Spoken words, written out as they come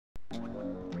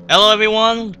Hello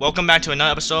everyone, welcome back to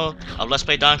another episode of Let's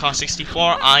Play Donkey Kong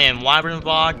 64. I am Wyvern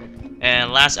Vlog,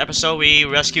 and last episode we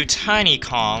rescued Tiny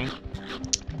Kong.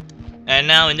 And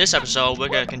now in this episode we're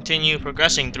gonna continue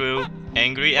progressing through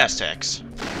Angry Aztecs.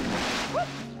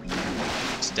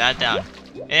 Stat down.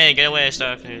 Hey, get away,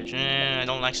 starfish. I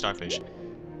don't like starfish.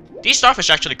 These starfish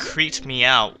actually creeped me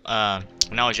out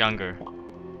when I was younger.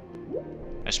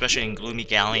 Especially in Gloomy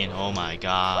Galleon, oh my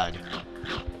god.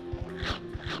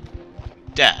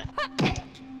 Dead.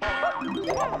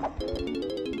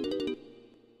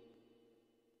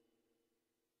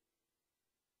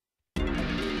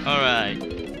 Alright.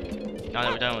 Now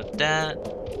that we're done with that,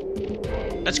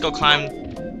 let's go climb.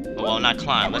 Well, not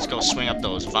climb. Let's go swing up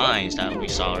those vines that we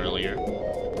saw earlier.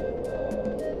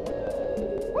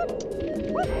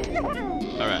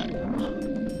 Alright.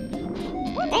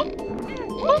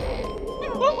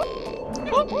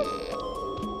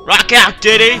 Rock out,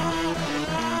 Diddy!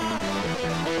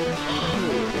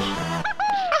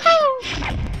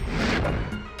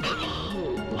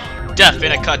 Death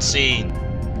in a cutscene.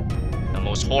 The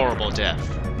most horrible death.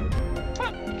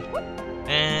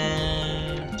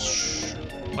 And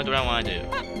what do I want to do?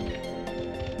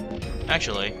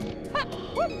 Actually,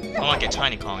 I want to get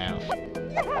Tiny Kong out.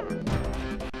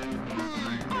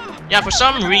 Yeah, for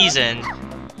some reason,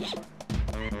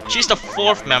 she's the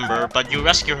 4th member, but you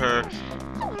rescue her.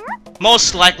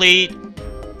 Most likely,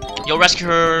 you'll rescue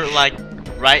her like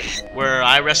right where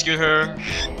I rescued her,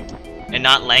 and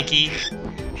not Lanky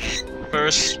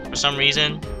first for some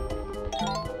reason.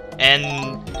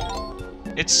 And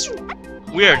it's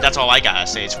weird, that's all I gotta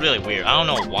say. It's really weird. I don't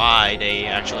know why they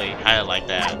actually had it like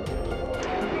that.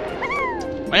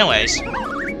 Anyways,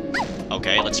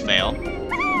 okay, let's fail.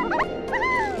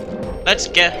 Let's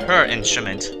get her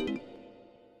instrument.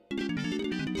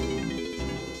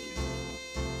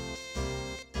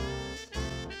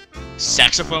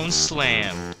 Saxophone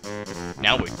slam.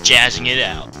 Now we're jazzing it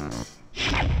out.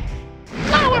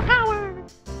 Flower power!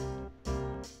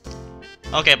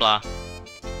 Okay, blah.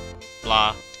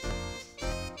 Blah.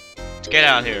 Let's get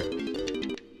out of here.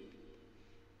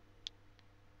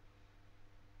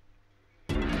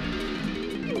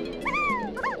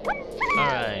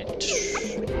 Alright.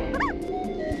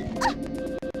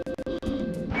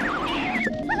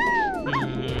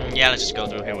 Yeah, let's just go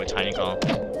through here with Tiny Kong.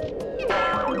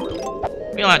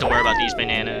 We don't have to worry about these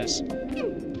bananas.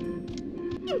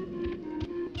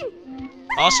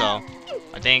 Also,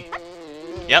 I think...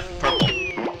 Yep, purple.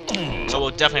 So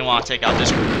we'll definitely want to take out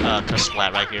this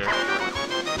splat right here.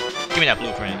 Give me that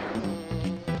blueprint.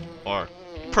 Or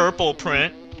purple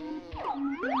print.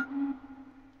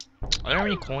 Are there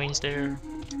any coins there?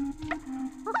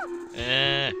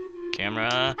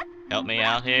 Camera, help me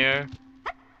out here.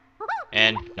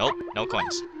 And nope, no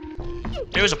coins.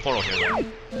 There's a portal here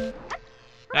though.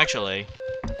 Actually,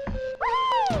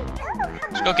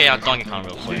 let's go get out Donkey Kong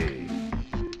real quick.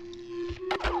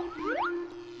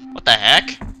 What the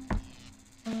heck?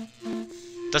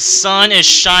 The sun is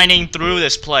shining through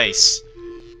this place.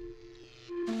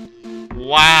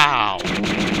 Wow.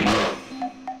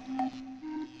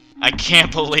 I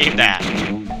can't believe that.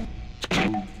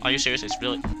 Are you serious? It's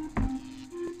really...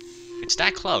 It's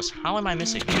that close. How am I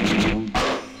missing?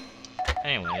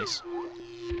 Anyways.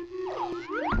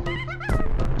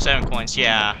 7 coins.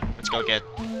 Yeah. Let's go get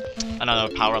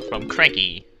another power-up from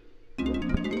Cranky.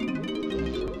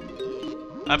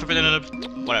 I prefer another...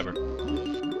 Whatever.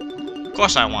 Of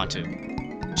course I want to.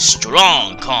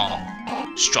 Strong Kong.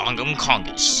 Strongum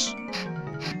Kongus.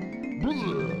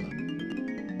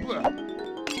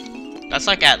 That's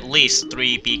like at least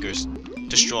 3 beakers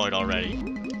destroyed already.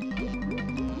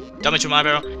 Dump into my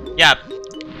barrel. Yeah.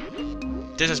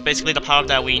 This is basically the power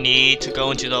that we need to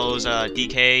go into those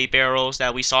DK barrels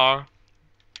that we saw.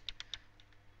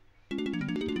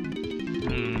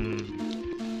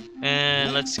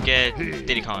 And let's get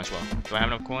Diddy Kong as well. Do I have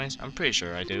enough coins? I'm pretty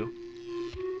sure I do.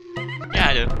 Yeah,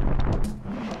 I do.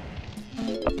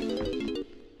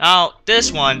 Now,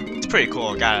 this one is pretty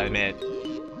cool, gotta admit.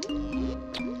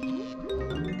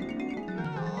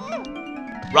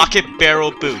 Rocket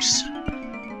Barrel Boost.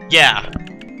 Yeah.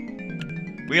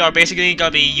 We are basically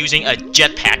gonna be using a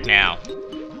jetpack now.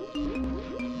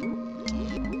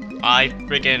 I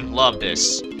freaking love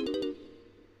this.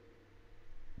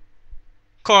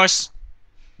 Of course,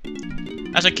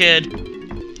 as a kid,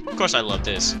 of course I love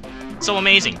this. It's so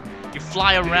amazing. You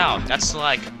fly around. That's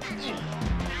like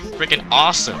freaking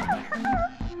awesome.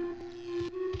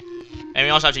 And we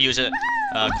also have to use it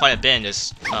quite a bit in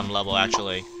this level,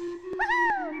 actually.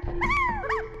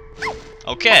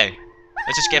 Okay,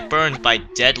 let's just get burned by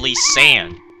deadly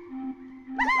sand.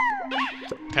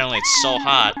 Apparently it's so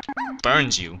hot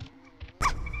burns you.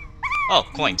 Oh,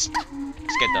 coins.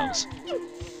 Let's get those.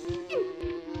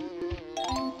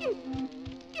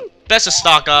 Best to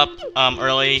stock up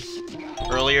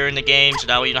earlier in the game, so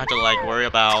that way you don't have to like worry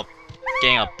about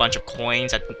getting a bunch of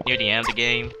coins near the end of the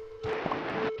game.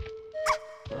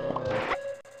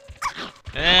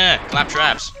 Clap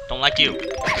traps. Don't like you.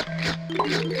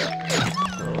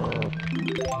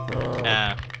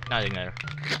 Nothing there.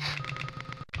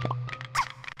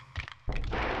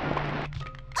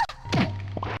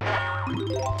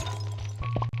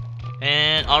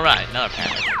 And alright, another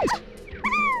panel.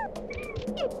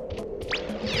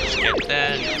 Let's get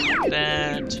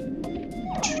that.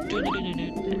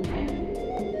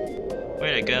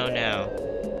 Where'd it go now?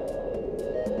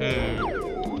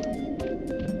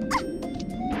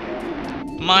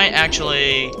 Might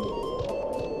actually...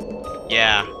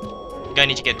 Yeah. Gonna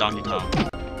need to get Donkey Kong.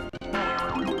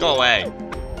 Go away.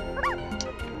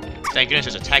 Thank goodness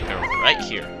there's a tiger right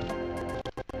here.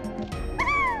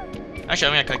 Actually,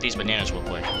 I'm gonna collect these bananas real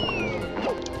quick.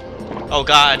 Oh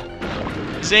god.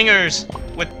 Zingers!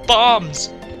 With bombs!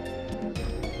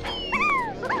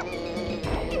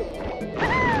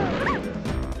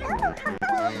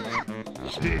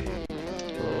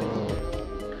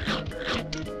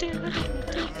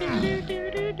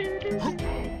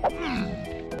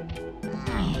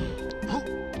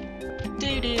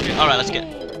 Alright, let's get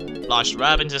launched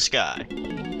right into the sky.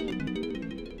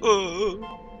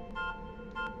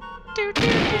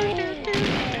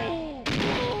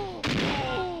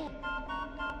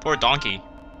 Poor donkey.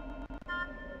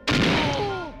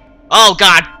 Oh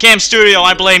god, Cam Studio,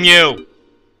 I blame you!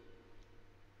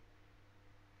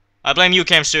 I blame you,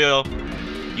 Cam Studio.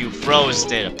 You froze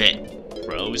it a bit.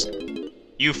 Froze?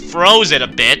 You froze it a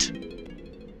bit!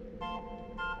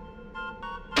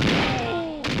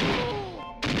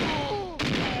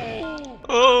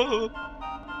 Oh.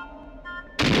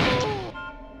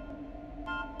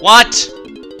 What?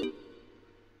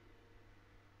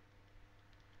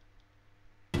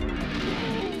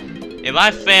 If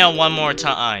I fail one more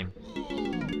time,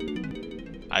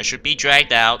 I should be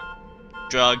dragged out,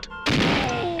 drugged,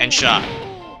 and shot.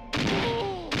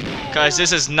 Cause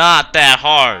this is not that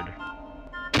hard.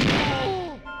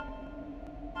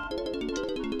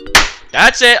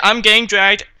 That's it, I'm getting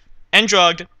dragged, and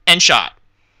drugged, and shot.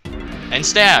 And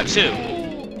stabbed, too.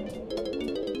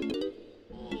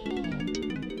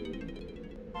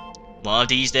 One of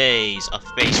these days, a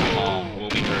face palm will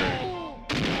be heard.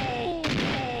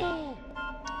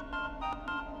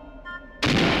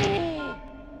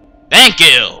 Thank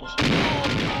you!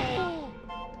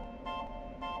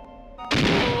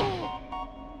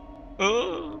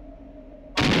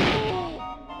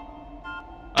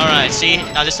 Alright, see?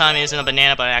 Now this time it isn't a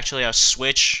banana, but actually a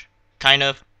switch, kind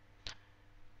of.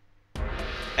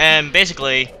 And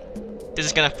basically, this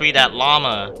is gonna free that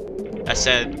llama that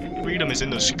said, freedom is in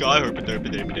the sky.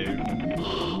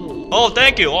 Oh,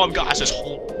 thank you! Oh, gosh, this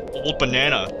whole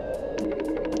banana.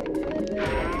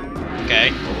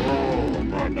 Okay.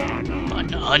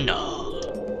 Banana.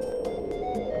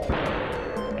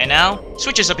 And now,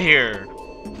 switches up here.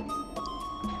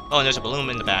 Oh, and there's a balloon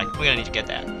in the back. We're gonna need to get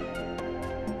that.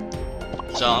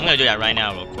 So I'm gonna do that right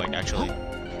now, real quick, actually.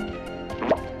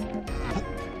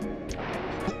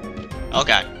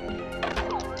 Okay.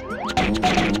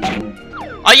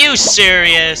 Are you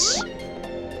serious?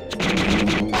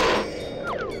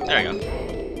 There we go.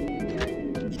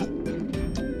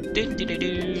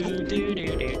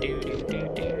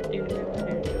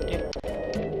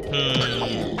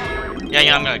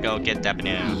 Yeah, I'm gonna go get that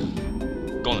banana.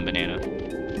 Golden banana.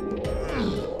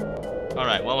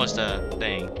 Alright, what was the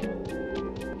thing?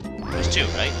 There's two,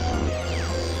 right?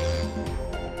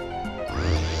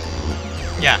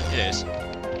 Yeah, it is.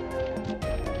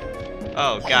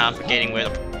 Oh god, I'm forgetting where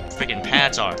the freaking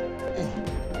pads are.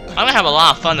 I'm gonna have a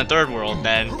lot of fun in the third world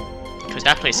then, because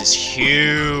that place is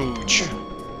huge.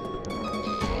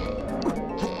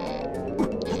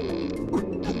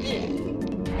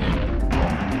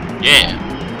 Yeah.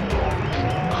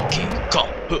 Okay, go.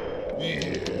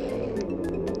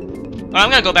 Alright, I'm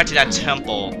gonna go back to that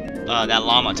temple, that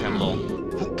llama temple,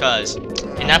 because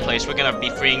in that place we're gonna be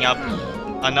freeing up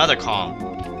another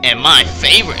Kong, and my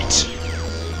favorite.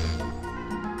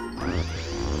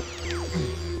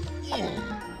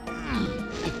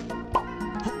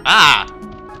 Ah!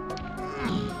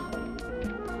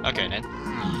 Okay then.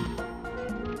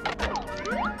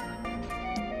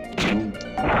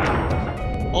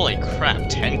 Holy crap,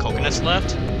 10 coconuts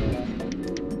left?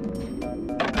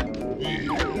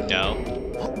 No.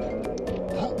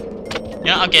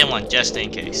 Yeah, I'll get one just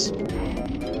in case.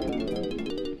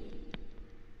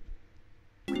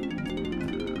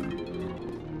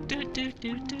 Who's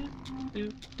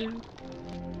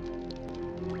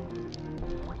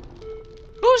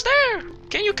there?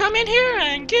 Can you come in here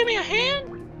and give me a hand?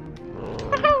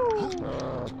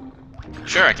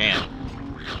 Sure I can.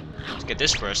 Let's get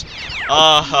this first.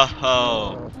 Oh ho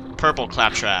ho. Purple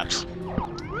claptraps.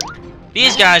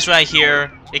 These guys right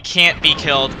here, it can't be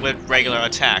killed with regular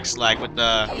attacks, like with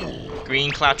the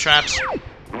green claptraps.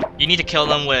 You need to kill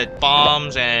them with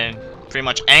bombs and pretty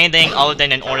much anything other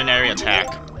than an ordinary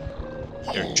attack.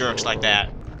 They're jerks like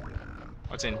that.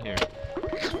 What's in here?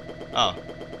 Oh.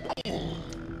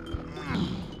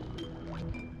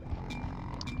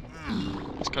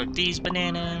 Let's collect these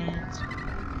bananas.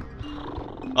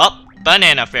 Oh,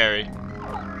 banana fairy.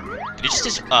 Did it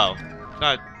just oh,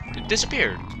 no, it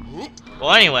disappeared.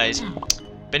 Well, anyways,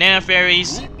 banana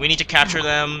fairies. We need to capture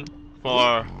them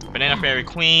for banana fairy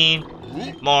queen.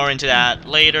 More into that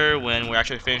later when we're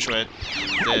actually finished with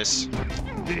this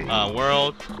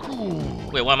world.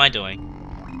 Wait, what am I doing?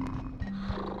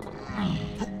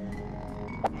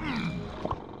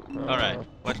 Alright,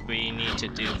 what we need to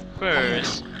do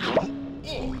first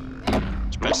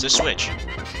is press the switch.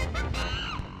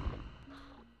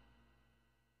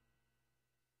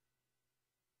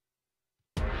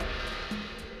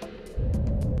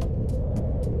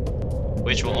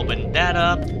 Which will open that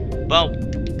up. Well,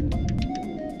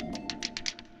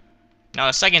 now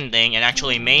the second thing, and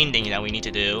actually main thing that we need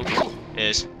to do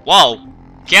is... Whoa!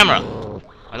 Camera!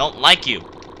 I don't like you!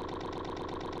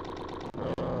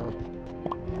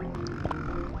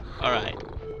 Alright.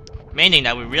 Main thing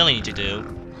that we really need to do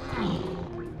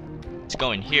is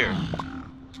go in here.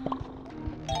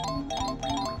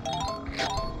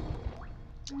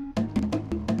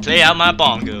 Play out my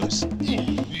bongos.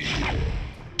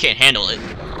 Can't handle it.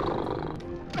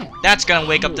 That's gonna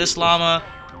wake up this llama,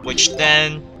 which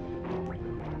then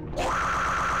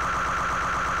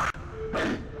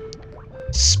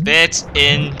spits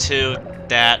into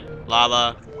that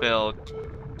lava-filled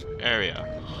area.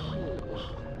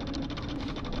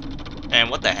 And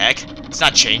what the heck? It's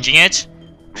not changing it?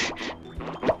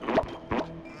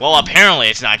 Well, apparently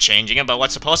it's not changing it, but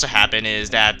what's supposed to happen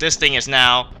is that this thing is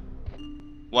now,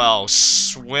 well,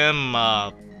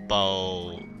 swimmable.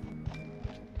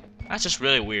 That's just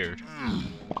really weird.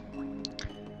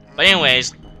 But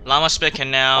anyways, Llama Spit can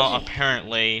now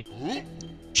apparently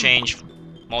change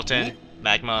molten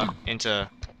magma into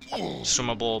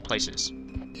swimmable places.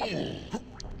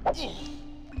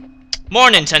 More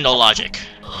Nintendo logic.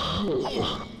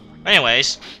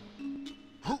 Anyways,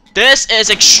 this is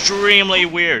extremely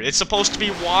weird. It's supposed to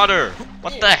be water.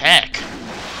 What the heck?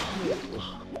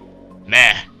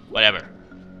 Meh, whatever.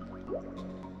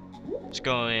 Let's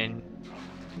go in.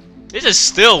 This is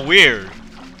still weird.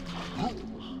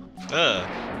 Ugh.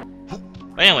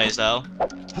 But anyways, though.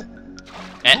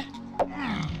 Eh.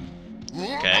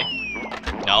 Okay.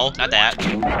 No, not that.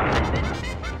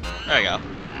 There we go.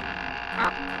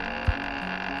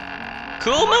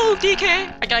 Cool move,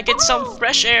 DK! I gotta get some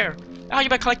fresh air. How you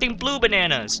by collecting blue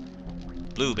bananas?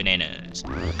 Blue bananas.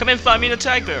 Come and find me in the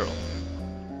tag barrel.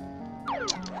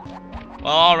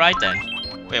 Well, alright then.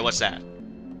 Wait, what's that?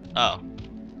 Oh.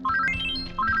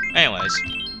 Anyways.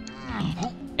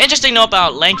 Interesting note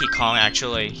about Lanky Kong,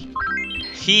 actually.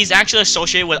 He's actually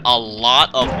associated with a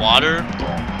lot of water.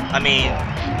 I mean,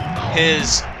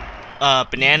 his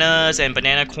bananas and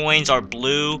banana coins are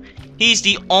blue. He's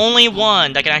the only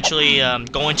one that can actually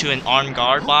go into an armed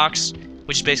guard box,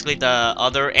 which is basically the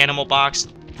other animal box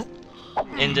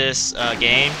in this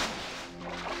game.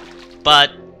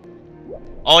 But,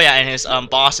 oh yeah, and his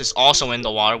boss is also in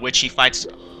the water, which he fights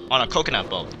on a coconut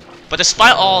boat. But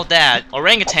despite all that,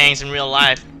 orangutans in real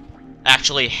life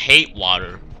actually hate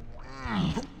water.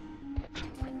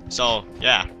 So,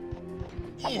 yeah.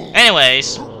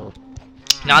 Anyways,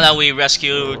 now that we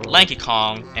rescued Lanky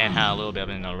Kong and had a little bit of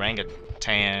an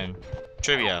orangutan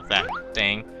trivia fact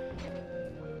thing,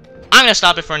 I'm gonna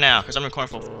stop it for now because I'm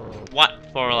recording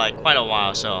for like quite a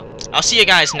while. So I'll see you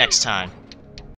guys next time.